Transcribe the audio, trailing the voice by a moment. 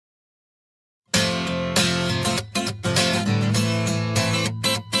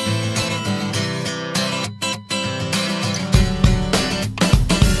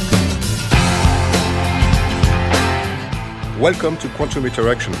Welcome to Quantum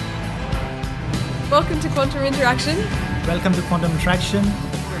Interaction. Welcome to Quantum Interaction. Welcome to Quantum Interaction.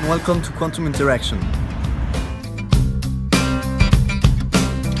 And welcome to Quantum Interaction.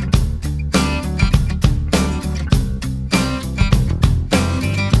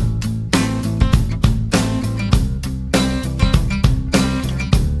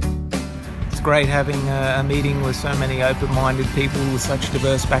 It's great having a meeting with so many open-minded people with such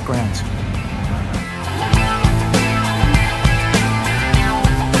diverse backgrounds.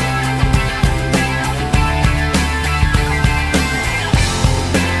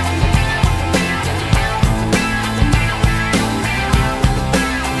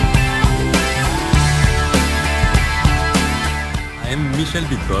 I'm Michel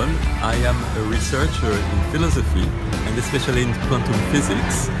Bitbol. I am a researcher in philosophy and especially in quantum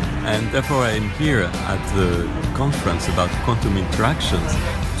physics, and therefore I am here at the conference about quantum interactions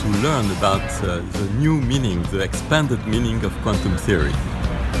to learn about the new meaning, the expanded meaning of quantum theory.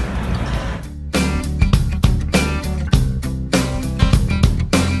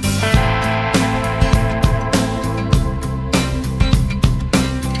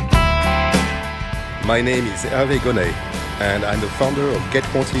 My name is Hervé Gonnet, and I'm the founder of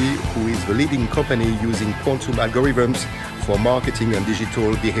GetQuanty, who is the leading company using quantum algorithms for marketing and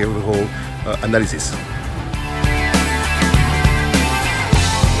digital behavioral analysis.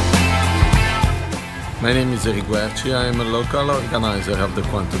 My name is Eric Guerci. I am a local organizer of the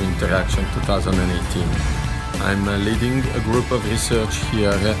Quantum Interaction 2018. I'm leading a group of research here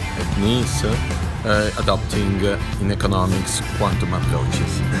at Nice, adopting in economics quantum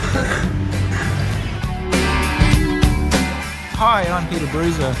approaches. Hi, I'm Peter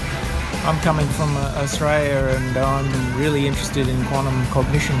Bruiser. I'm coming from Australia and I'm really interested in quantum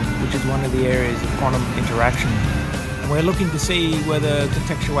cognition, which is one of the areas of quantum interaction. We're looking to see whether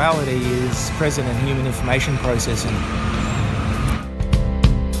contextuality is present in human information processing.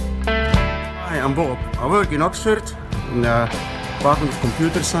 Hi, I'm Bob. I work in Oxford in the Department of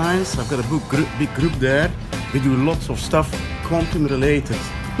Computer Science. I've got a big group there. We do lots of stuff quantum related.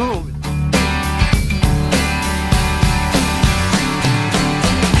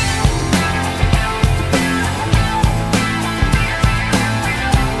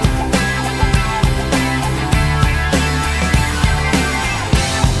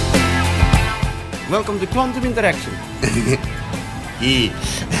 Welcome to Quantum Interaction. Yeah.